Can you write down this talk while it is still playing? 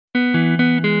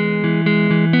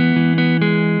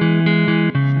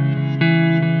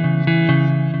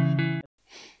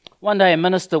One day a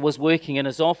minister was working in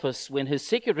his office when his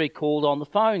secretary called on the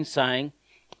phone saying,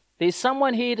 "There's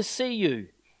someone here to see you."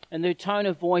 And their tone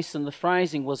of voice and the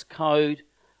phrasing was code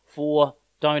for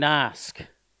 "don't ask."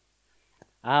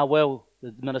 "Ah, well,"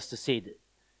 the minister said,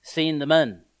 "send them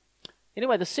in."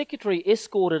 Anyway, the secretary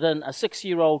escorted in a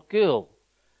 6-year-old girl,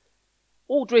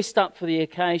 all dressed up for the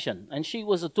occasion, and she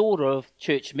was a daughter of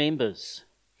church members.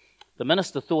 The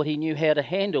minister thought he knew how to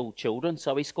handle children,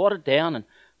 so he squatted down and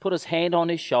put his hand on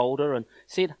his shoulder and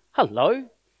said, "Hello,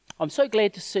 I'm so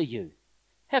glad to see you.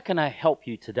 How can I help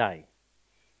you today?"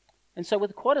 And so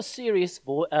with quite a serious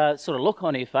sort of look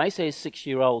on her face, as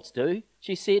 6-year-olds do,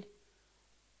 she said,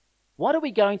 "What are we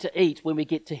going to eat when we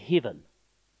get to heaven?"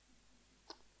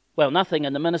 Well, nothing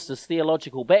in the minister's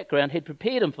theological background had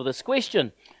prepared him for this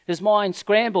question. His mind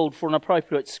scrambled for an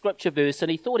appropriate scripture verse, and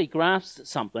he thought he grasped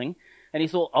something, and he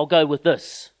thought, "I'll go with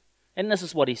this." And this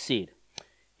is what he said.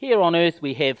 Here on earth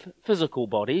we have physical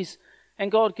bodies,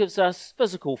 and God gives us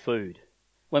physical food.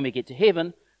 When we get to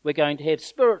heaven, we're going to have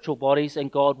spiritual bodies,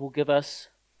 and God will give us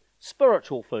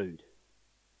spiritual food.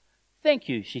 "Thank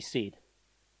you," she said,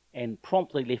 and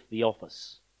promptly left the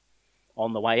office.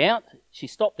 On the way out, she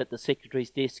stopped at the secretary's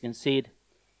desk and said,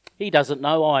 "He doesn't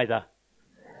know either."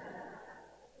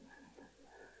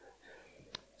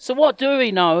 So what do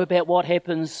we know about what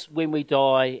happens when we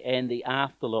die and the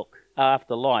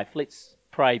afterlife? Let's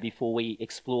pray before we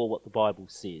explore what the Bible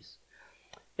says.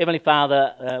 Heavenly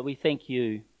Father, we thank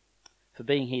you for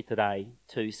being here today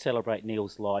to celebrate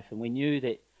Neil's life, and we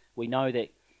know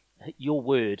that your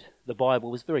word, the Bible,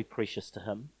 was very precious to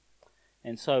him.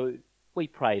 And so we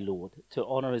pray, Lord, to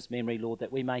honour his memory, Lord,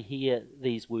 that we may hear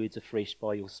these words afresh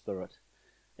by your Spirit.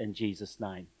 In Jesus'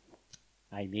 name,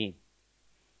 amen.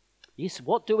 Yes,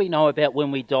 what do we know about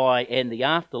when we die and the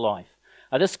afterlife?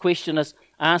 This question is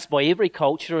asked by every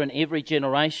culture and every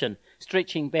generation,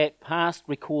 stretching back past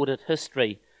recorded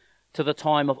history to the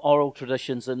time of oral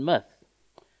traditions and myth.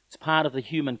 It's part of the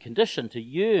human condition to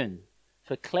yearn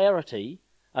for clarity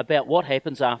about what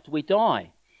happens after we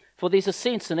die. For there's a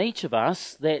sense in each of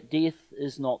us that death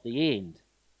is not the end.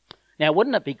 Now,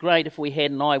 wouldn't it be great if we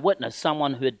had an eyewitness,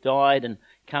 someone who had died and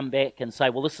come back and say,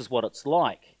 well, this is what it's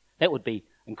like? That would be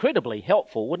incredibly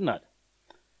helpful, wouldn't it?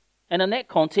 And in that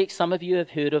context, some of you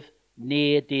have heard of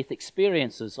near-death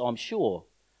experiences, I'm sure,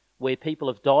 where people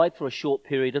have died for a short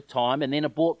period of time and then are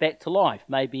brought back to life.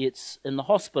 Maybe it's in the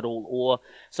hospital, or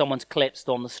someone's collapsed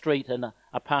on the street and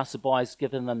a passerby's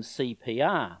given them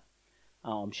CPR.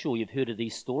 I'm sure you've heard of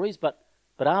these stories, but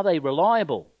are they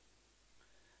reliable?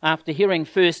 After hearing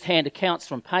first-hand accounts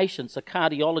from patients, a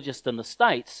cardiologist in the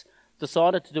States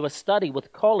decided to do a study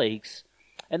with colleagues,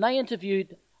 and they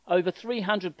interviewed over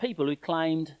 300 people who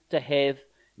claimed to have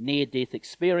near-death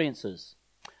experiences.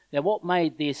 Now, what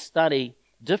made their study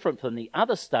different from the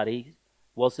other studies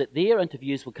was that their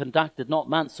interviews were conducted not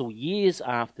months or years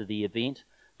after the event,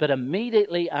 but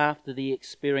immediately after the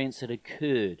experience had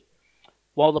occurred,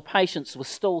 while the patients were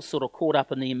still sort of caught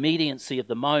up in the immediacy of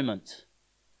the moment.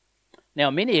 Now,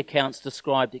 many accounts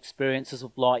described experiences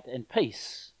of light and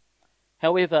peace.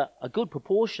 However, a good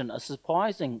proportion, a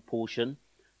surprising portion,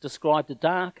 described a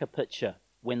darker picture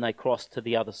when they crossed to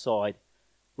the other side,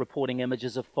 reporting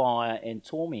images of fire and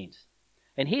torment.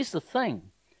 And here's the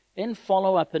thing, in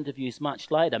follow-up interviews much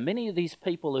later, many of these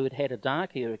people who had had a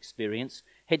darker experience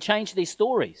had changed their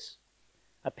stories.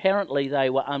 Apparently they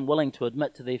were unwilling to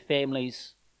admit to their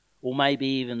families, or maybe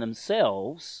even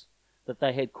themselves, that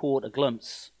they had caught a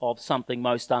glimpse of something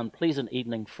most unpleasant,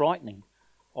 even frightening,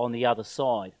 on the other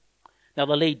side. Now,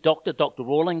 the lead doctor, Dr.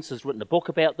 Rawlings, has written a book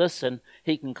about this, and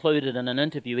he concluded in an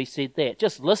interview, he said that,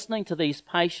 "Just listening to these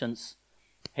patients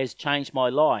has changed my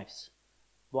life."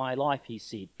 My life, he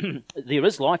said. "There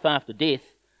is life after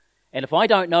death, and if I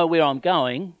don't know where I'm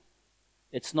going,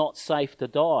 it's not safe to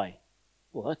die."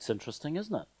 Well, that's interesting,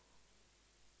 isn't it?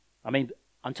 I mean,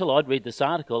 until I'd read this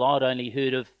article, I'd only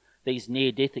heard of these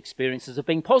near-death experiences as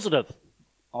being positive,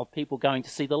 of people going to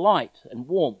see the light and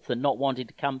warmth and not wanting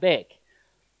to come back.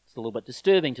 It's a little bit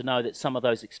disturbing to know that some of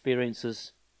those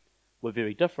experiences were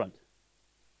very different.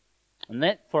 And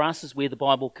that, for us, is where the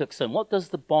Bible kicks in. What does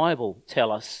the Bible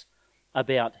tell us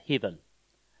about heaven?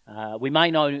 We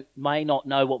may not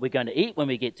know what we're going to eat when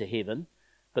we get to heaven,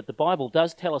 but the Bible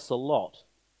does tell us a lot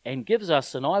and gives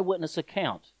us an eyewitness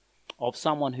account of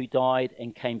someone who died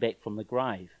and came back from the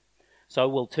grave. So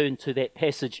we'll turn to that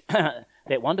passage,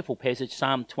 that wonderful passage,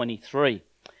 Psalm 23.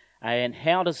 And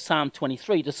how does Psalm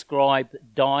 23 describe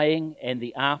dying and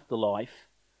the afterlife?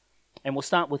 And we'll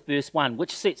start with verse 1,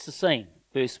 which sets the scene.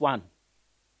 Verse 1.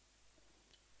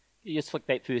 You just flick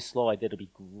that first slide, that'll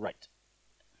be great.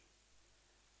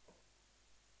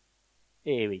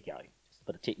 There we go. Just a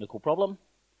but a technical problem.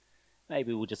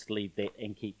 Maybe we'll just leave that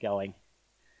and keep going.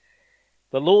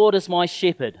 The Lord is my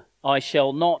shepherd, I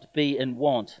shall not be in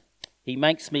want. He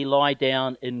makes me lie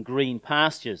down in green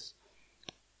pastures.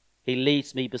 He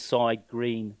leads me beside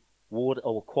green water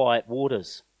or quiet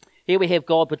waters. Here we have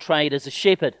God portrayed as a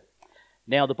shepherd.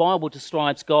 Now, the Bible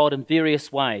describes God in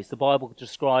various ways. The Bible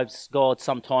describes God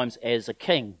sometimes as a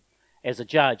king, as a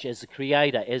judge, as a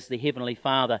creator, as the heavenly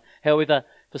Father. However,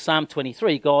 for Psalm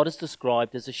 23, God is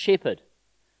described as a shepherd.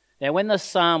 Now, when this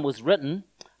psalm was written,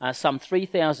 some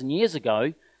 3,000 years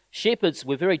ago, shepherds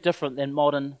were very different than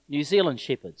modern New Zealand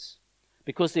shepherds.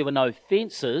 Because there were no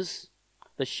fences,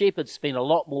 the shepherds spent a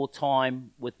lot more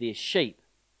time with their sheep.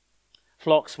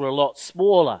 Flocks were a lot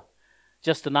smaller,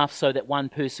 just enough so that one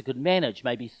person could manage,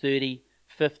 maybe 30,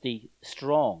 50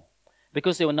 strong.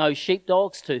 Because there were no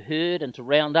sheepdogs to herd and to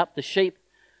round up the sheep,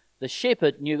 the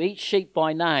shepherd knew each sheep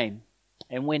by name,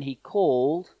 and when he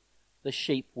called, the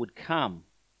sheep would come.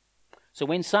 So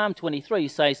when Psalm 23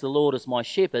 says, the Lord is my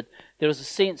shepherd, there is a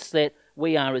sense that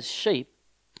we are his sheep,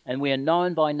 and we are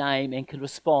known by name and can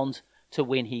respond to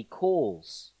when he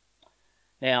calls.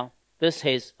 Now, this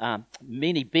has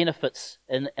many benefits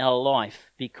in our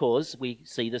life because we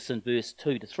see this in verse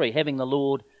 2 to 3. Having the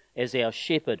Lord as our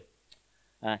shepherd.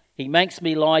 He makes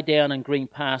me lie down in green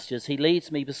pastures. He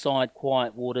leads me beside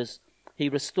quiet waters. He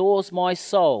restores my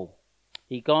soul.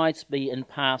 He guides me in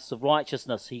paths of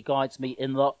righteousness. He guides me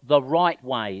in the right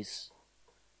ways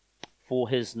for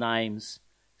his name's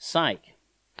sake.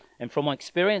 And from my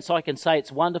experience, I can say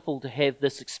it's wonderful to have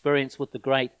this experience with the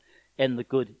great and the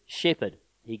good shepherd.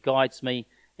 He guides me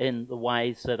in the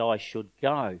ways that I should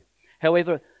go.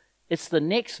 However, it's the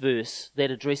next verse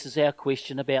that addresses our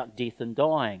question about death and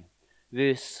dying.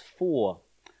 Verse 4,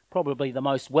 probably the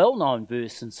most well-known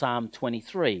verse in Psalm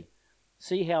 23.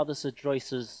 See how this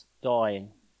addresses dying.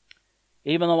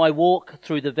 Even though I walk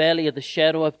through the valley of the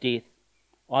shadow of death,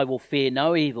 I will fear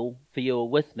no evil, for you are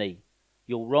with me.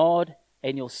 Your rod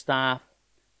and your staff,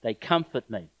 they comfort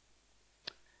me.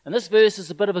 And this verse is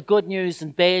a bit of a good news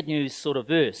and bad news sort of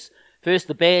verse. First,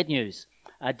 the bad news.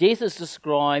 Death is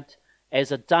described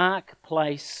as a dark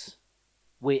place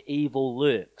where evil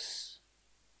lurks.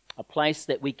 A place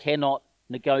that we cannot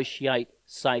negotiate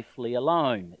safely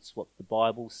alone. That's what the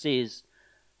Bible says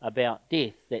about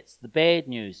death. That's the bad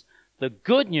news. The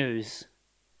good news,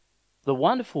 the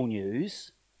wonderful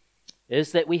news,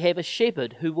 is that we have a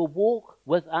shepherd who will walk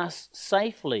with us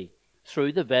safely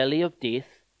through the valley of death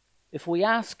if we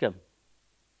ask him.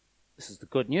 This is the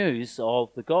good news of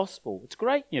the gospel. It's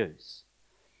great news.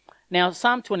 Now,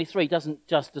 Psalm 23 doesn't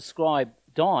just describe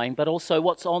dying, but also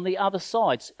what's on the other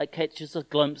side. It catches a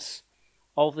glimpse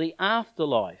of the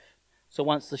afterlife. So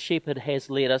once the shepherd has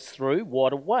led us through,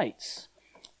 what awaits?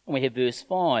 And we have verse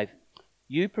 5.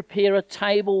 You prepare a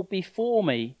table before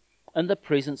me in the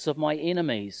presence of my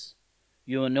enemies.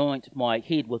 You anoint my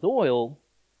head with oil,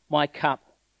 my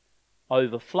cup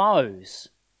overflows.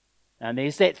 And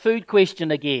there's that food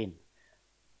question again.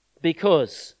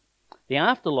 Because the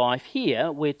afterlife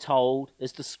here, we're told,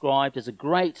 is described as a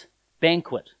great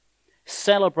banquet,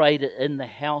 celebrated in the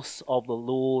house of the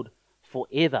Lord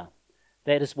forever.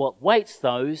 That is what waits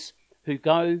those who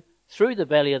go through the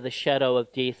valley of the shadow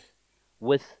of death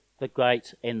with the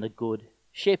great and the good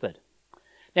shepherd.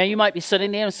 Now you might be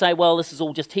sitting there and say, well, this is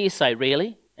all just hearsay,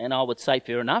 really. And I would say,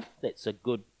 fair enough, that's a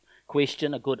good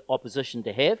question, a good opposition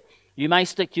to have. You may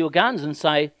stick to your guns and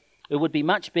say, it would be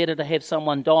much better to have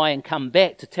someone die and come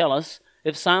back to tell us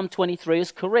if Psalm 23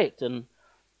 is correct. And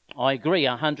I agree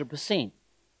 100%.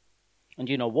 And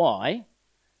you know why?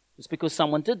 It's because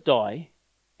someone did die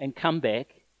and come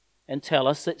back and tell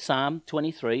us that Psalm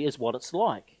 23 is what it's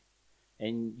like.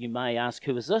 And you may ask,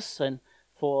 who is this? And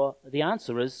for the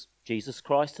answer is Jesus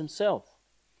Christ himself.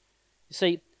 You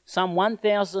see, some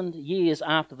 1,000 years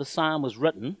after the psalm was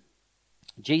written,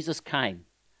 Jesus came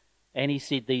and he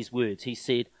said these words. He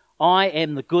said, I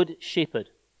am the good shepherd.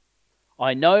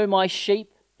 I know my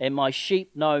sheep and my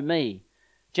sheep know me,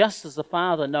 just as the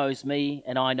Father knows me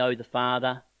and I know the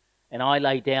Father, and I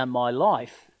lay down my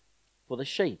life for the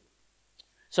sheep.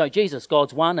 So Jesus,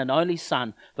 God's one and only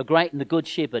Son, the great and the good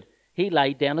shepherd, he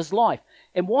laid down his life.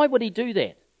 And why would he do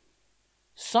that?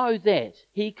 So that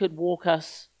he could walk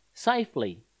us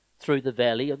safely through the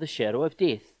valley of the shadow of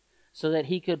death, so that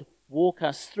he could walk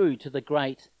us through to the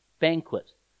great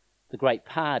banquet, the great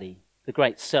party, the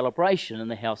great celebration in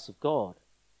the house of God.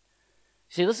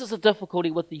 See, this is the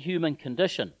difficulty with the human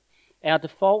condition. Our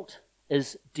default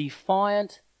is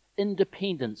defiant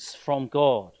independence from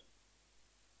God.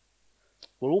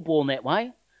 We're all born that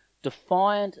way.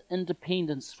 Defiant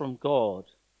independence from God.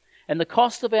 And the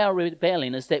cost of our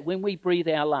rebellion is that when we breathe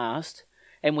our last,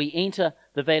 and we enter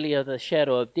the valley of the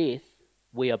shadow of death,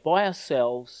 we are by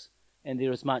ourselves, and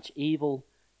there is much evil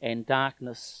and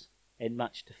darkness and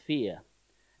much to fear.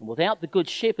 And without the good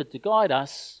shepherd to guide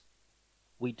us,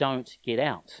 we don't get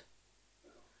out.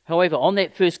 However, on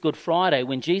that first Good Friday,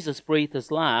 when Jesus breathed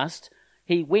his last,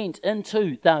 he went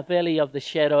into the valley of the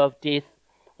shadow of death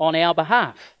on our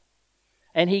behalf.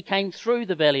 And he came through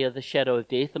the valley of the shadow of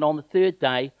death, and on the third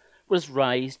day was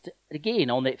raised again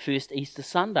on that first Easter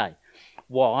Sunday.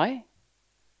 Why?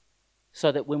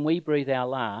 So that when we breathe our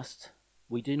last,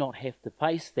 we do not have to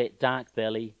face that dark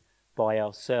valley by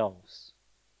ourselves.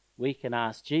 We can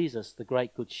ask Jesus, the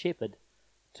great good shepherd,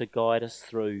 to guide us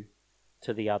through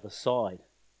to the other side.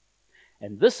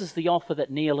 And this is the offer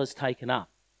that Neil has taken up.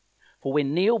 For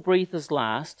when Neil breathed his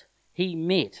last, he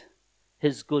met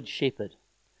his good shepherd.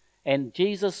 And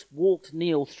Jesus walked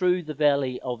Neil through the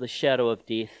valley of the shadow of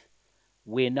death,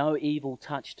 where no evil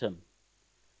touched him.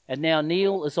 And now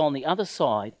Neil is on the other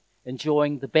side,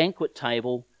 enjoying the banquet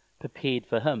table prepared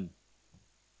for him.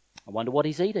 I wonder what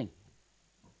he's eating.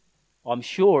 I'm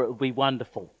sure it will be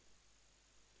wonderful.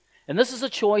 And this is a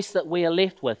choice that we are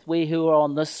left with, we who are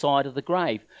on this side of the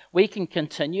grave. We can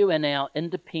continue in our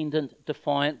independent,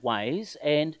 defiant ways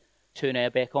and turn our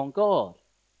back on God.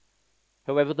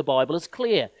 However, the Bible is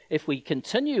clear. If we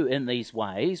continue in these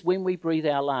ways, when we breathe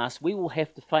our last, we will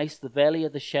have to face the valley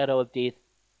of the shadow of death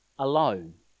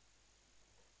alone.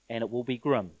 And it will be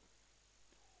grim.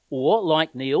 Or,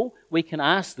 like Neil, we can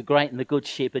ask the great and the good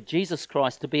shepherd, Jesus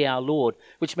Christ, to be our Lord,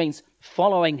 which means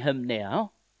following him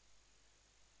now.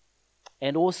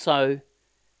 And also,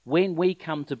 when we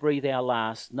come to breathe our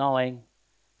last, knowing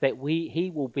that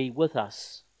he will be with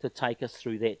us to take us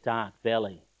through that dark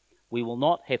valley. We will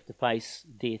not have to face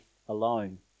death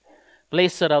alone.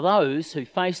 Blessed are those who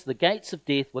face the gates of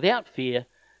death without fear,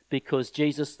 because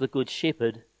Jesus, the good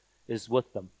shepherd, is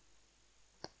with them.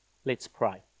 Let's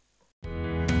pray.